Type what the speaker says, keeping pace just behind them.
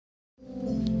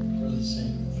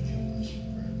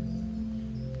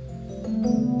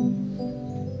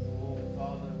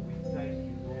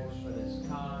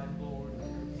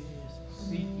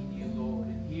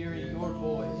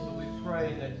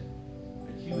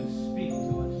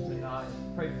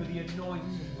the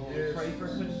anointing, Lord. Pray for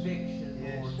conviction,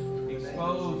 Lord.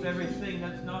 Expose everything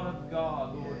that's not of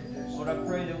God, Lord. Lord, I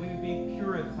pray that we would be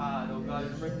purified, oh God,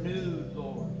 and renewed,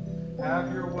 Lord.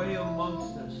 Have your way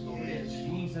amongst us, Lord. In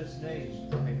Jesus' name,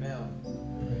 amen.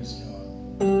 Praise God.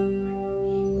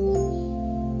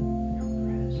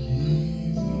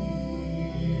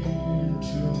 Give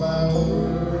to my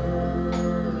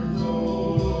words, oh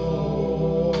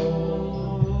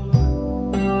Lord.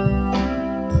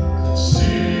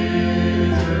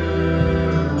 Consider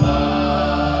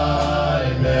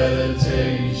my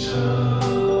meditation.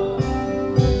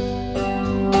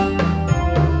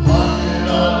 Hearken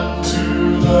unto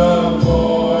the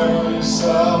voice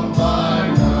of my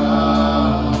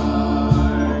God.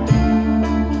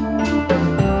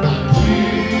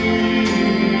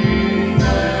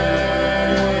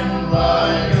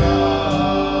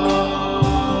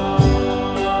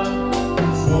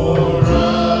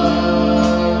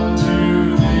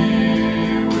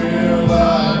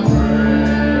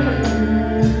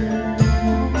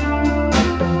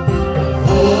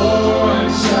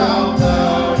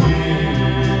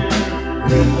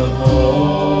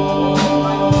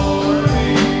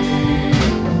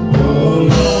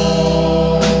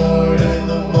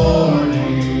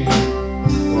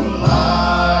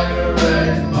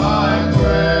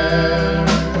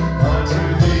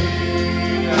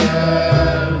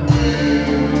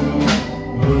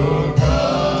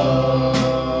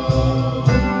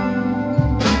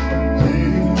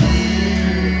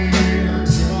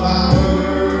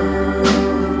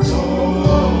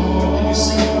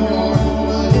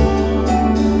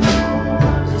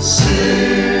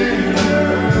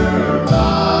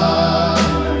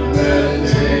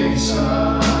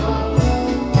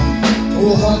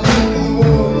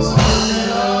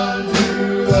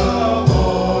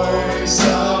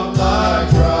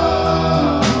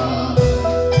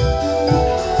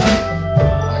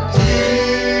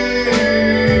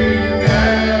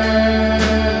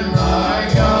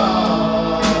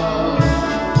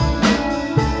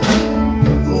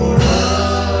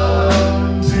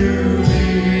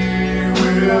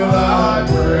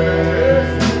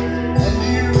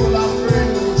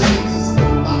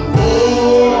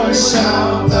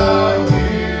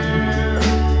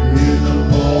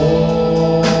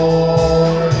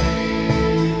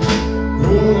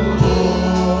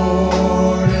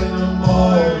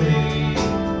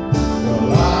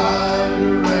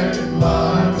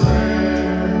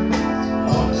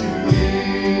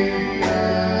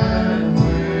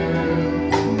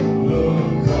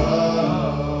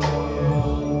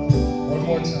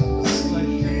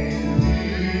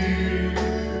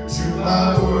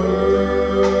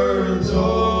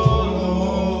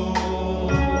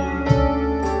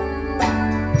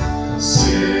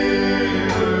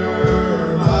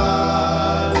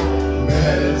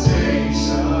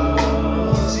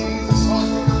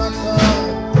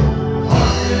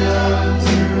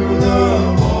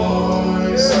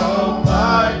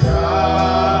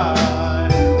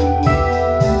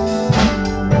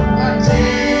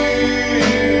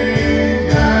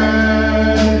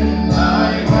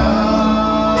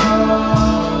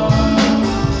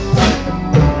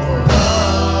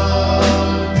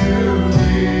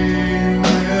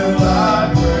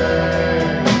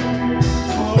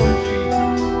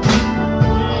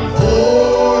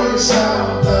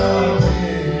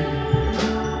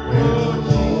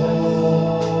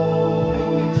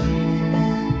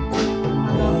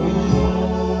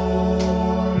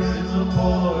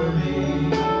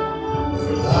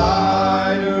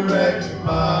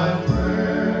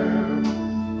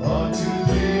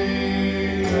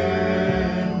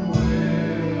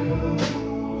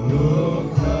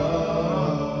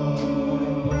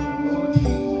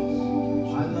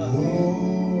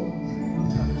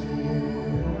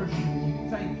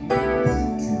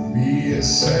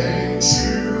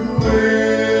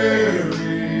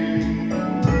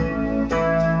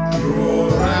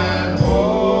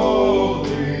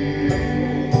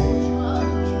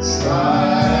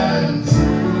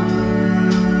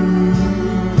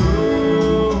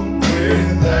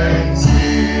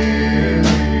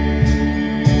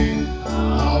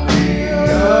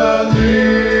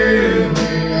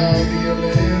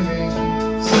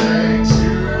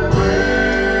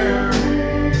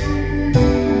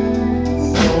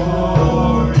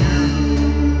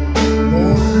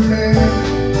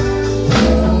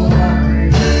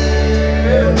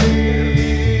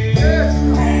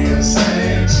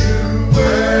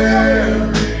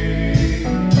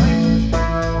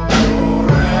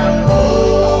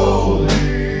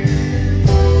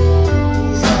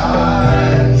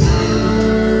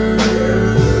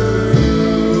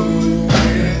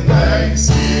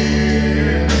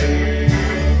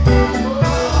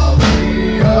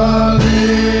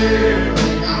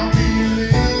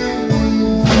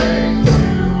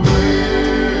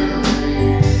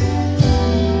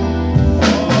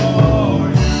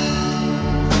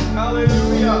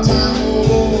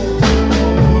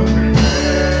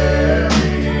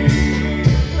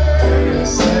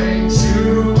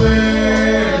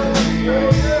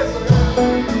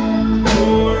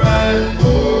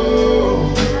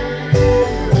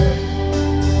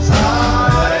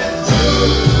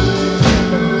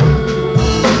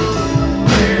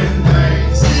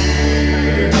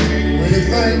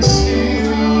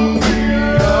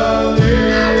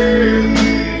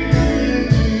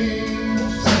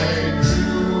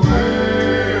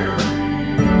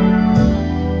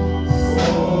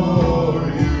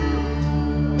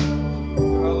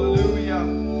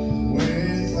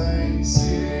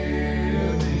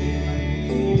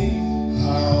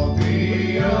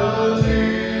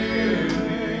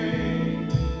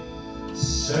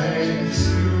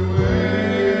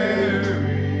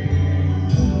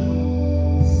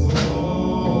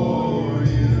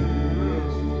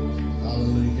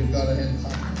 God a hand.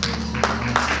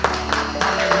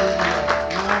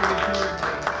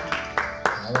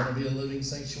 I want to be a living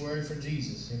sanctuary for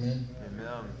Jesus. Amen.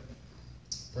 Amen.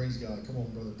 Praise God. Come on,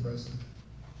 Brother Preston.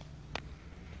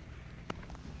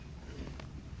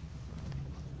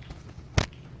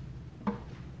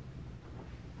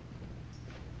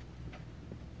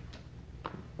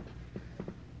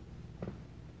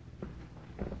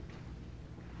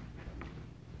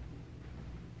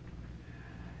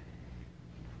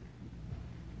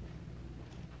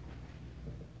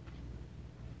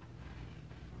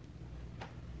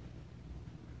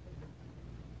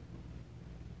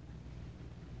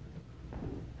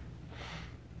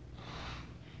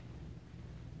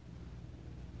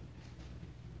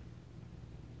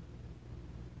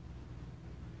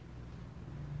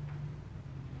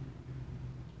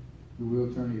 You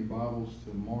will turn your Bibles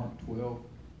to Mark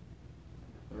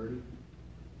 12:30.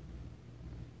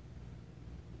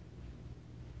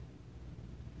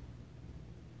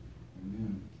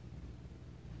 Amen.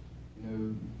 You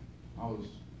know, I was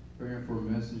praying for a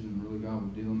message, and really God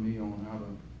was dealing me on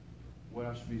what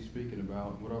I should be speaking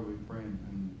about, what I would be praying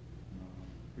and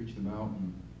preaching about.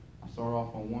 And I start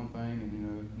off on one thing, and you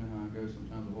know how it goes.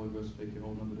 Sometimes the Holy Ghost takes you a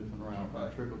whole other different route. I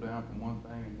trickle down from one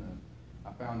thing, and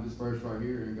I found this verse right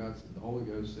here, and the Holy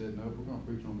Ghost said, "No, we're going to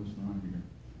preach on this one right here."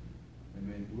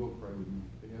 Amen. You will pray with me.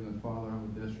 Heavenly Father, I'm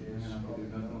a desperate man. I can do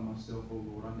nothing on myself, oh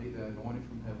Lord. I need that anointing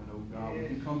from heaven, oh God. When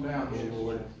you come down, oh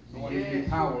Lord, and give me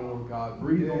power, Lord God.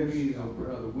 Breathe on me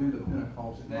the wind of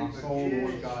Pentecost in my soul,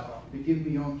 Lord God. To give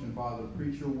me unction, Father, to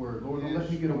preach your word. Lord, don't let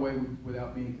me get away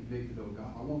without being convicted, oh God.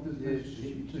 I want this message to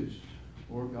hit you too.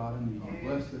 Lord God, and you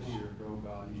bless the hearer, oh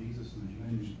God, in Jesus'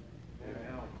 name.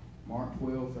 Mark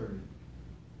 12:30.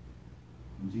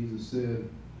 And Jesus said,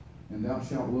 "And thou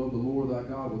shalt love the Lord thy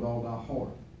God with all thy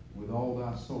heart, with all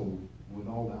thy soul, and with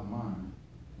all thy mind,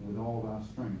 and with all thy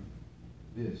strength.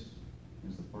 This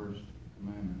is the first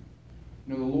commandment."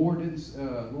 You know, the Lord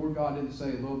God didn't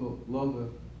say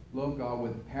love God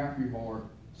with half your heart,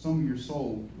 some of your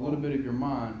soul, a little bit of your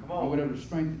mind, or whatever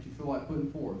strength that you feel like putting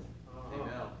forth.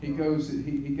 He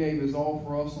gave his all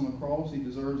for us on the cross. He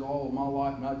deserves all of my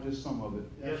life, not just some of it.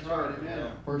 That's right.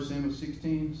 Amen. 1 Samuel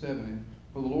 16:70.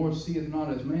 For the Lord seeth not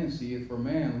as man seeth, for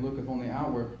man looketh on the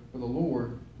outward, for the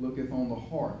Lord looketh on the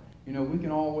heart. You know, we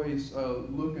can always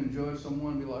look and judge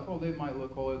someone and be like, oh, they might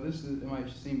look holy. It might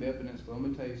seem evidence, but let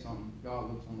me tell you something. God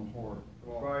looks on the heart.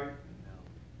 Right.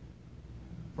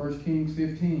 1 Kings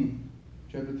 15,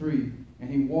 chapter 3. And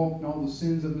he walked in all the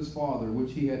sins of his father,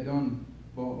 which he had done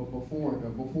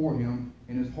before him,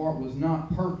 and his heart was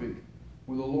not perfect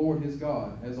with the Lord his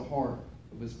God, as the heart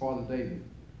of his father David.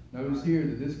 Notice here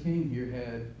that this king here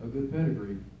had a good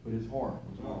pedigree, but his heart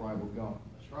was not right with God.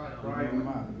 That's right. It doesn't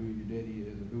matter who your daddy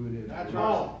is or who it is. That's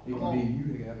right. It can be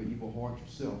you have an evil heart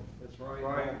yourself. That's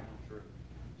right.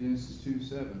 Genesis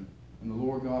 2:7. And the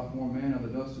Lord God formed man out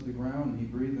of the dust of the ground, and he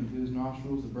breathed into his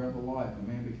nostrils the breath of life, and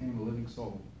man became a living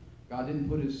soul. God didn't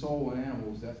put his soul in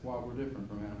animals. That's why we're different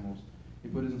from animals. He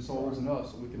put his souls in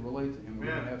us so we can relate to him. We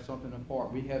can have something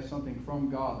apart. We have something from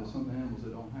God that some animals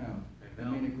that don't have. I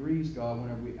mean, it grieves God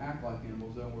whenever we act like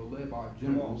animals, and we're led by our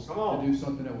genitals to do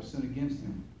something that will sin against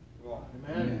him.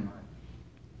 Amen.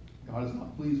 God is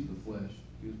not pleased with the flesh.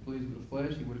 If he was pleased with the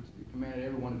flesh, he would have commanded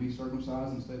everyone to be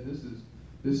circumcised and said,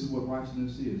 this is what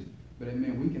righteousness is. But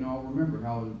amen, we can all remember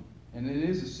how, and it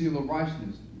is a seal of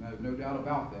righteousness, no doubt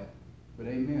about that. But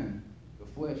amen, the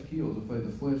flesh kills,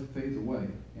 the flesh fades away.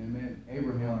 And amen,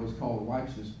 Abraham was called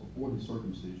righteous before his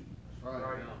circumcision. That's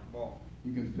right.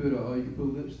 You can put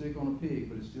lipstick on a pig,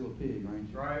 but it's still a pig,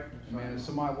 ain't you? Right. I mean, if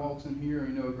somebody walks in here,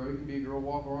 you know, it could be a girl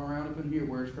walking around up in here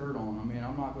wears a skirt on. I mean,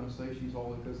 I'm not going to say she's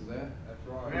holy because of that. That's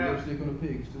right. But lipstick on a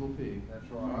pig is still a pig. That's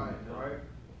right. Right.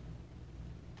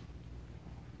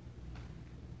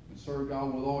 And serve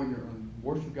God with all your,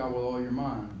 worship God with all your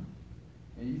mind.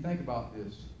 And you think about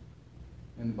this,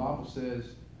 and the Bible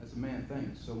says, as a man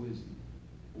thinks, so is he.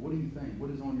 But what do you think? What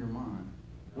is on your mind?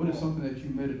 What is something that you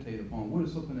meditate upon? What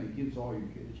is something that gives all your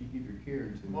that you give your care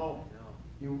into?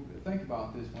 You think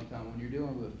about this one time when you're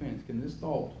dealing with offense. Can this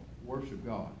thought worship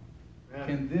God? Yeah.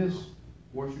 Can this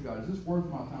worship God? Is this worth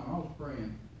my time? I was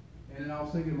praying, and then I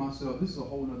was thinking to myself, this is a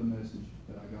whole other message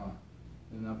that I got,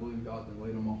 and I believe God then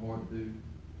laid on my heart to do.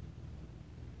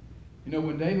 You know,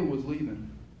 when David was leaving,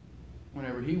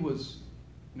 whenever he was,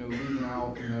 leaving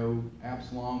out,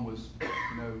 Absalom was,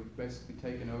 basically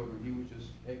taking over. He was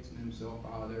just exiting himself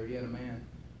out of there. He had a man,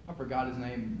 I forgot his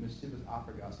name, I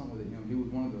forgot, something with him. He was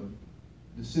one of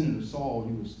the descendant of Saul.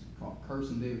 He was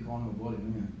cursing David, calling him a bloody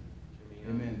man.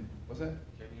 Amen. What's that?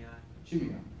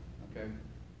 Shimei. Okay.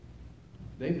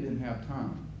 David didn't have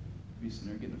time to be sitting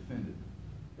there getting offended.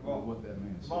 Come on. what that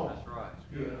man said. Come on. That's right.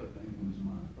 He had other things in his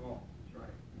mind. Come on. That's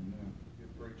right. Amen.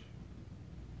 Good preaching.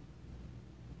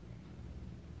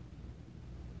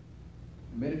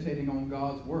 Meditating on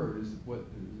God's word is what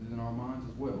is in our minds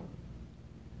as well.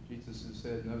 Jesus has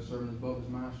said, no servant is above his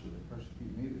master. They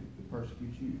persecute me, they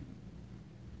persecute you.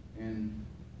 And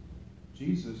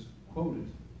Jesus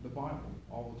quoted the Bible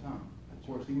all the time. Of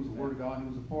course, he was the Word of God, he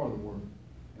was a part of the Word.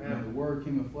 And the Word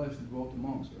came in flesh and dwelt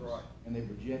amongst us. Right. And they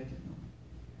rejected him.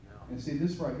 And see,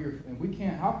 this right here, and we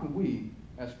can't, how can we,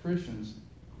 as Christians,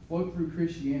 float through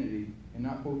Christianity and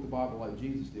not quote the Bible like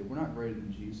Jesus did? We're not greater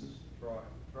than Jesus. Right.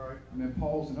 Right. I mean,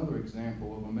 Paul's another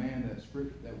example of a man that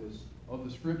was of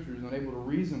the Scriptures and able to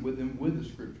reason with them with the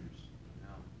Scriptures.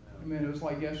 I mean, it was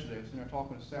like yesterday, I was sitting there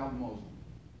talking to Sal the Muslim.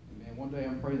 And man, one day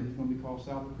I'm praying that he's going to be called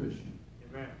Sal the Christian.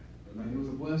 Amen. I mean, it was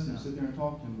a blessing to sit there and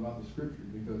talk to him about the Scripture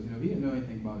because, he didn't know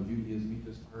anything about Judaism. He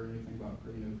just heard anything about,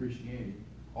 Christianity.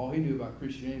 All he knew about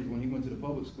Christianity was when he went to the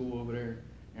public school over there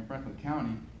in Franklin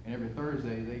County, and every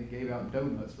Thursday they gave out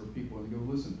donuts for people to go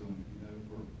listen to him,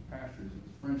 for pastors. It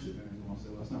was friendship. And I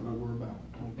said, well, that's not what we're about.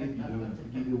 I don't think you do it. We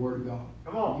give you the Word of God.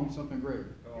 Come on. Give you something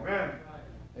greater. Amen.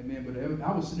 Amen. But I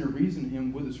was sitting there reasoning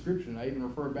him with the Scripture, and I even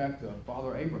referred back to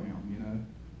Father Abraham,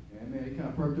 And man, it kind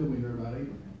of perked up when he heard about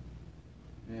Abraham.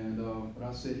 And but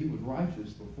I said he was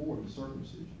righteous before the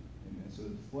circumcision. Amen. So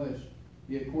the flesh,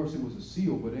 yeah, of course it was a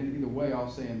seal, but either way, I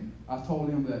told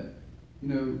him that,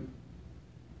 the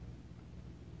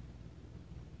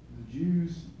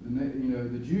Jews,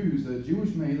 the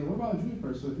Jewish man, he said, what about a Jewish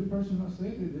person? So if a person's not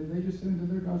saved, they just say that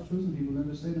they're God's chosen people, then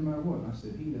they're saved no matter what. And I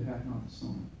said, he that hath not the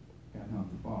Son, hath not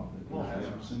the Father. That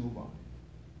has a single body.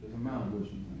 Doesn't matter what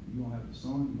you think. You don't have the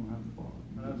Son, you don't have the Father.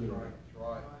 That's right. That's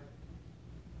right.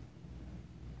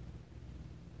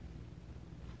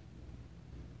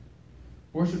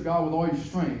 Worship God with all your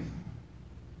strength.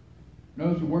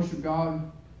 Notice we worship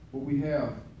God what we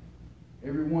have.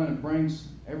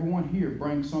 Everyone here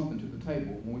brings something to the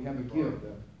table. When we have a gift,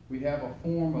 we have a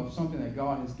form of something that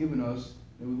God has given us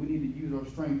that we need to use our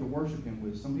strength to worship Him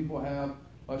with. Some people have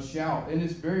a shout, and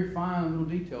it's very fine little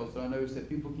details that I notice that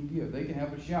people can give. They can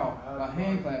have a shout, a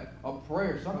hand clap, a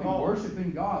prayer, something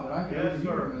worshiping God that I can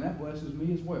overhear, and that blesses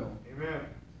me as well. Amen.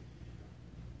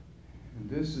 And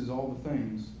this is all the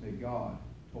things that God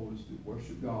told us to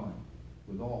worship God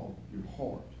with all your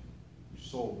heart, your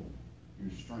soul,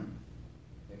 your strength.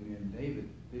 Amen. David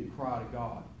did cry to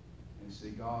God and say,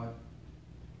 God,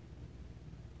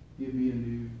 give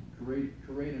me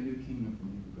create a new kingdom for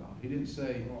me, God. He didn't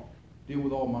say, deal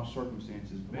with all my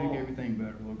circumstances, make everything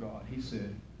better, Lord God. He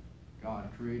said, God,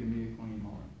 create in me a clean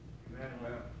heart. Amen.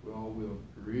 We all will.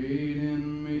 Create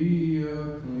in me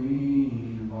a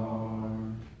clean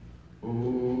heart,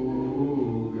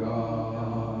 oh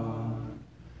God,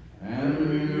 and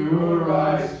renew a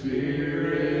right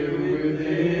spirit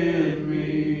within me.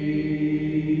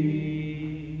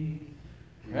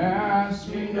 Cast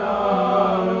me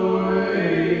not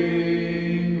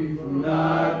away from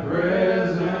thy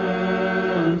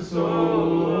presence, O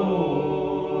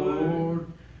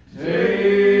Lord.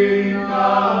 Take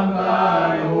not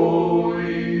thy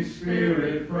Holy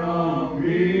Spirit from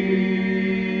me.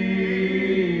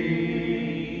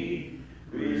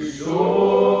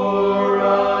 Restore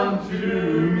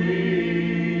unto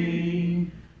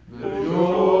me the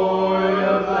joy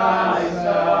of thy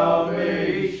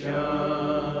salvation,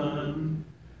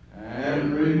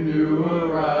 and renew a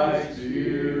right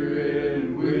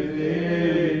spirit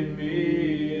within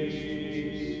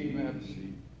me.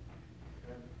 Mercy.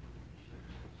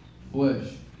 Flesh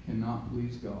cannot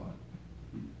please God.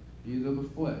 He is of the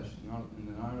flesh, not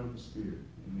of the spirit.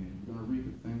 Amen. You're going to reap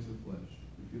the things of the flesh.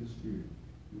 If you're the spirit,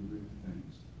 you will reap the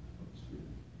things of the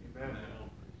spirit. Amen.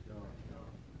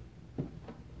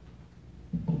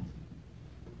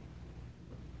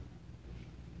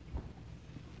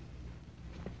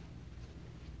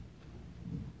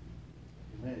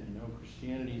 Amen.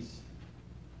 Christianity's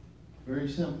very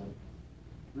simple.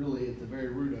 Really, at the very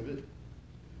root of it,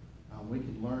 we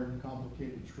can learn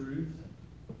complicated truth,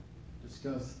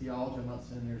 discuss theology. I'm not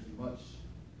saying there's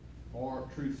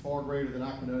truth far greater than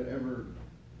I can ever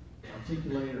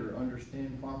articulate or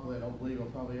understand properly. I don't believe I'll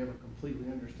probably ever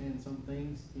completely understand some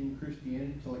things in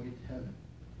Christianity until I get to heaven.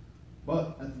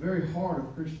 But at the very heart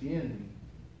of Christianity,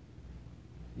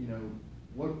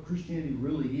 what Christianity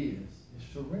really is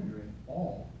surrendering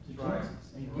all to Right.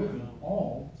 Jesus and giving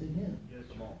all to Him. Yes,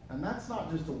 come on. And that's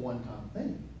not just a one-time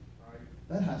thing. Right.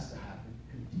 That has to happen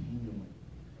continually.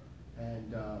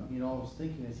 And I was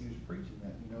thinking as he was preaching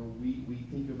that, we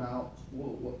think about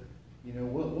what would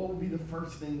be the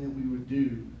first thing that we would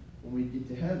do when we get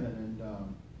to heaven.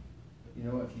 And You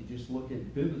know, if you just look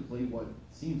at biblically what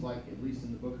seems like, at least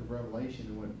in the book of Revelation,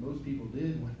 and what most people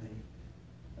did when they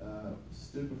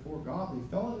stood before God, they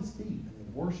fell at his feet and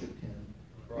they worshiped him.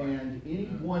 Right. And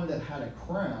anyone that had a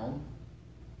crown,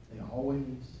 they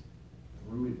always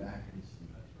threw it back at his feet.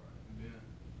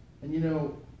 And you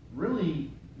know,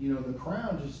 really, you know, the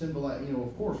crown just symbolizes, you know,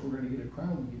 of course we're going to get a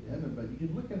crown when we get to heaven, but you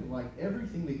can look at it like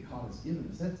everything that God has given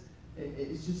us.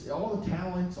 It's just all the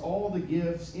talents, all the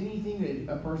gifts, anything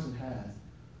that a person has.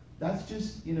 That's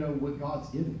just, you know, what God's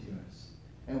given to us.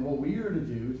 And what we are to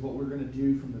do is what we're going to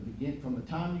do from the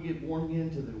time you get born again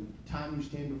to the time you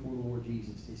stand before the Lord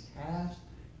Jesus, is cast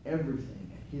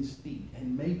everything at his feet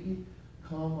and make it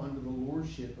come under the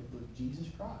lordship of Jesus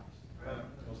Christ.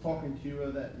 I was talking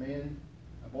to that man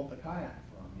I bought the kayak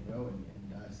from, you know, and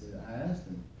I asked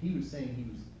him, he was saying he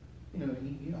was, you know,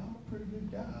 I'm a pretty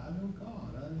good guy, I know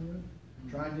God,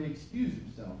 trying to excuse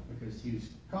himself because his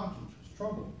conscience was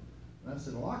troubled. And I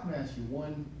said, well, I can ask you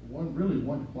one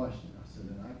question. I said,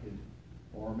 and I could,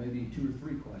 or maybe 2 or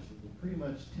 3 questions, will pretty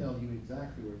much tell you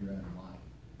exactly where you're at in life.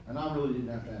 And I really didn't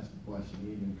have to ask a question,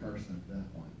 he even cursed him at that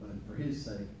point. But for his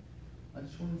sake, I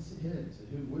just wanted to sit here and say,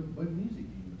 what music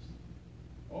do you listen to?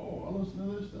 Oh, I listen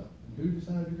to this stuff. And who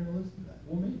decided you're going to listen to that?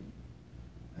 Well, me.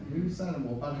 And who decided?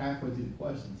 Well, about halfway through the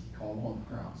questions, he called on the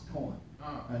crowd's coin.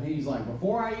 And he's like,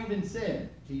 before I even said,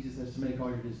 Jesus has to make all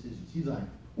your decisions. He's like,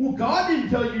 well, God didn't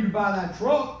tell you to buy that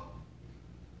truck.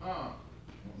 I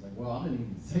was like, well, I didn't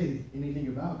even say anything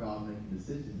about God making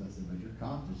decisions. I said, but your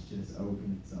conscience just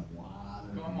opened itself wide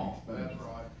open. Come on, that's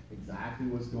right. Exactly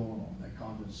what's going on. That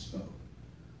conscience spoke.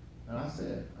 And I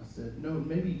said, no,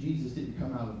 maybe Jesus didn't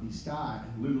come out of the sky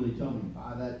and literally tell me,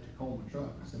 buy that Tacoma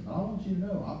truck. I said, but I want you to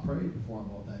know, I prayed before I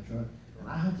bought that truck. And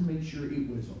I had to make sure it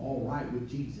was all right with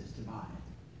Jesus to buy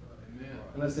it. Amen.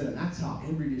 And I said, and that's how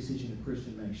every decision a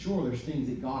Christian makes. Sure, there's things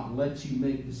that God lets you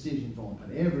make decisions on,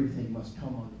 but everything must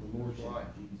come under the lordship Right.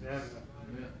 of Jesus.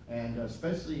 Amen. And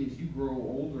especially as you grow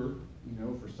older, you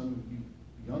know, for some of you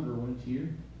younger ones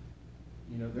here,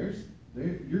 you know,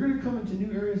 you're going to come into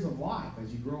new areas of life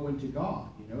as you grow into God.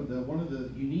 You know, one of the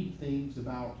unique things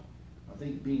about, I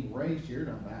think, being raised here,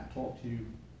 and I've talked to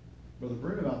Brother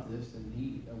Brent about this, and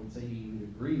I would say he would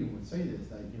agree and would say this,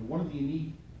 that, you know, one of the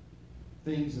unique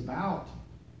things about,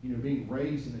 you know, being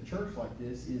raised in a church like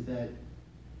this is that,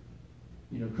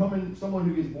 you know, someone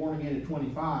who gets born again at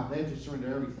 25, they have to surrender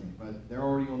everything, but they're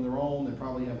already on their own. They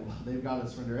probably they've got to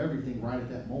surrender everything right at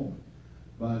that moment.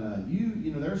 But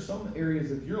you know, there's some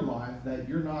areas of your life that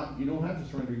you don't have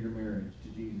to surrender your marriage to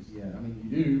Jesus yet. I mean,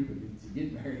 you do, because you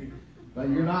get married, but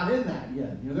you're not in that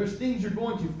yet. You know, there's things you're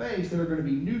going to face that are going to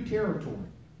be new territory.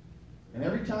 And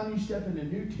every time you step into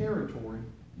new territory,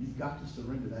 you've got to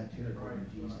surrender that territory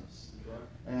to Jesus.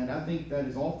 And I think that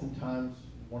is oftentimes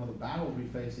one of the battles we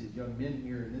face as young men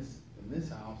here in this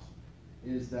house,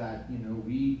 is that, you know,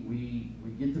 we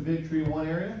get the victory in one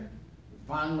area, we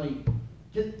finally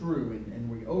get through and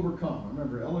we overcome. I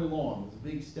remember L.A. Long was a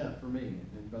big step for me,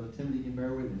 and Brother Timothy can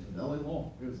bear witness with L.A.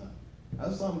 Long. That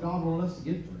was something God wanted us to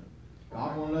get through.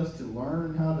 God wanted us to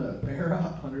learn how to bear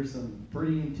up under some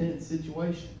pretty intense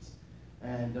situations.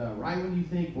 And right when you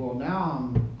think, well,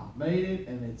 now I've made it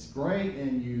and it's great,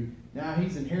 and now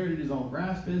he's inherited his own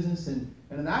grass business, and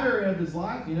in that area of his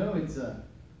life, you know, it's a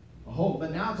whole,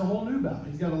 but now it's a whole new battle.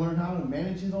 He's got to learn how to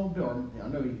manage his own bill. I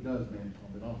know he does manage his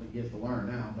own bill. I don't think he has to learn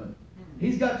now, but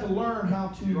he's got to learn how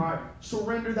to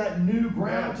surrender that new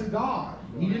ground to God.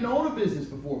 He didn't own a business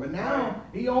before, but now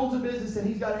he owns a business, and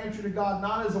he's got to answer to God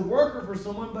not as a worker for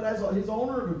someone, but as his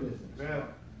owner of a business. Yeah.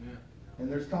 And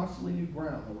there's constantly new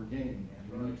ground that we're gaining,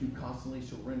 and we need to constantly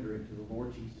surrender it to the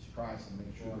Lord Jesus Christ and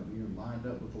make sure that we are lined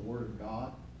up with the Word of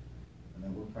God, and that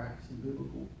we're practicing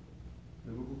biblical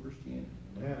Christianity.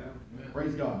 Yeah.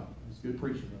 Praise God. It's good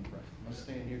preaching, brother. Let's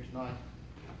stand here tonight.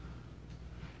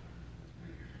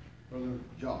 Brother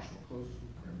Joshua, close us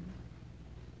with prayer.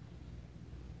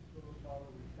 Lord Father,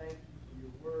 we thank you for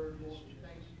your word, Lord. We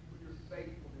thank you for your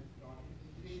faithfulness, God.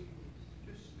 Continue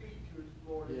to speak to us,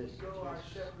 Lord. As we go our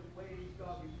separate ways,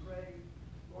 God, we pray,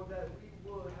 Lord, that we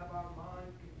would have our mind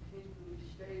continually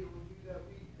stayed on you, that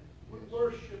we would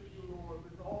worship you, Lord,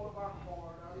 with all of our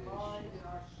heart, our mind, and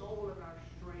our soul, and our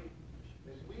strength.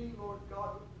 That we, Lord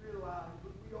God, would realize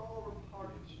that we all are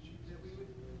part of you, that we would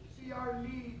see our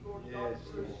need, Lord God,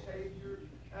 for a Savior,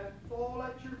 and fall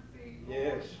at your feet,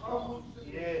 Lord, in humble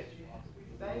submission. We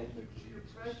thank you for your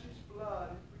precious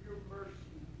blood and for your mercy.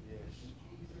 Yes. In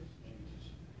Jesus' name.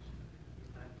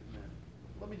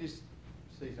 Let me just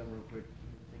say something real quick.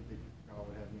 I think that God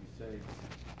would have me say.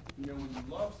 You know, when you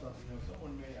love something, you know,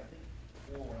 someone may, I think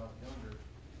before when I was younger,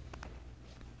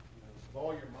 you know, with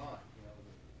all your mind, you know,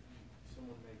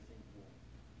 someone may think, well,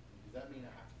 that mean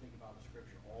I have to think about the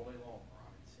scripture all day long or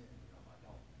I'm in sin? I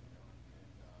don't,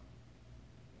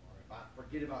 or if I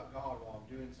forget about God while I'm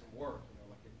doing some work,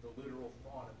 like the literal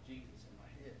thought of Jesus in my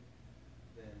head,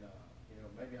 then,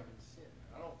 maybe I'm in sin.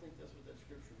 And I don't think that's what that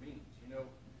scripture means.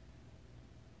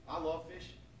 I love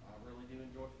fishing. I really do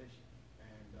enjoy fishing.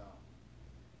 And,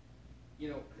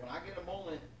 when I get a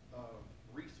moment of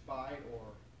respite,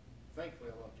 or thankfully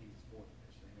I love Jesus more than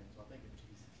fishing, amen. So I think of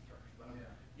Jesus first, but I'm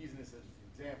using this as an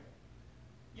example.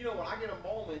 When I get a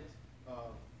moment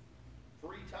of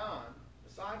free time,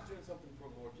 besides doing something for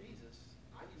the Lord Jesus,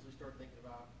 I usually start thinking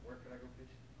about where could I go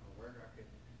fishing, or where I could,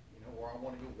 or I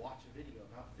want to go watch a video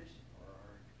about fishing, or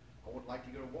I would like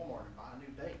to go to Walmart and buy a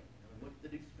new bait, and look at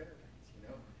the experiments,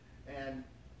 and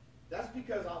that's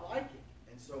because I like it.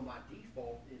 And so my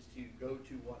default is to go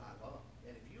to what I love.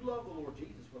 And if you love the Lord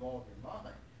Jesus with all of your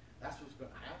mind, that's what's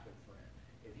going to happen, friend.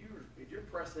 If you're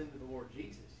pressing into the Lord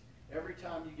Jesus, every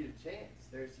time you get a chance,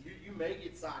 you may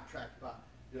get sidetracked by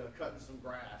cutting some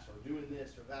grass or doing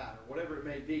this or that or whatever it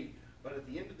may be. But at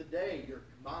the end of the day, your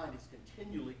mind is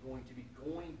continually going to be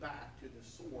going back to the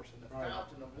source and the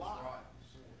fountain of life. Right.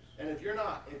 And if you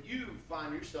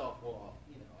find yourself,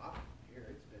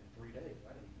 it's been 3 days.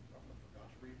 I forgot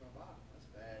to read my Bible. That's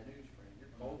bad news, friend.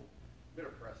 You're cold. You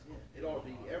better press in. It ought to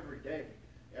be every day,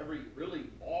 really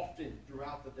often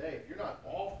throughout the day. If you're not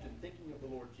often thinking of the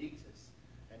Lord Jesus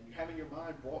and you're having your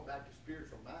mind brought back to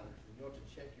spiritual matters, then you ought to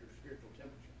check your spiritual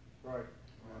temperature. Right.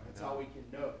 That's how we can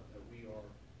know that we are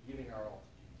giving our all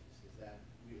to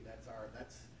Jesus.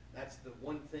 That's the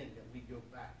one thing that we go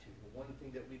back to, the one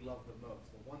thing that we love the most,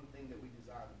 the one thing that we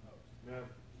desire the most. Yeah.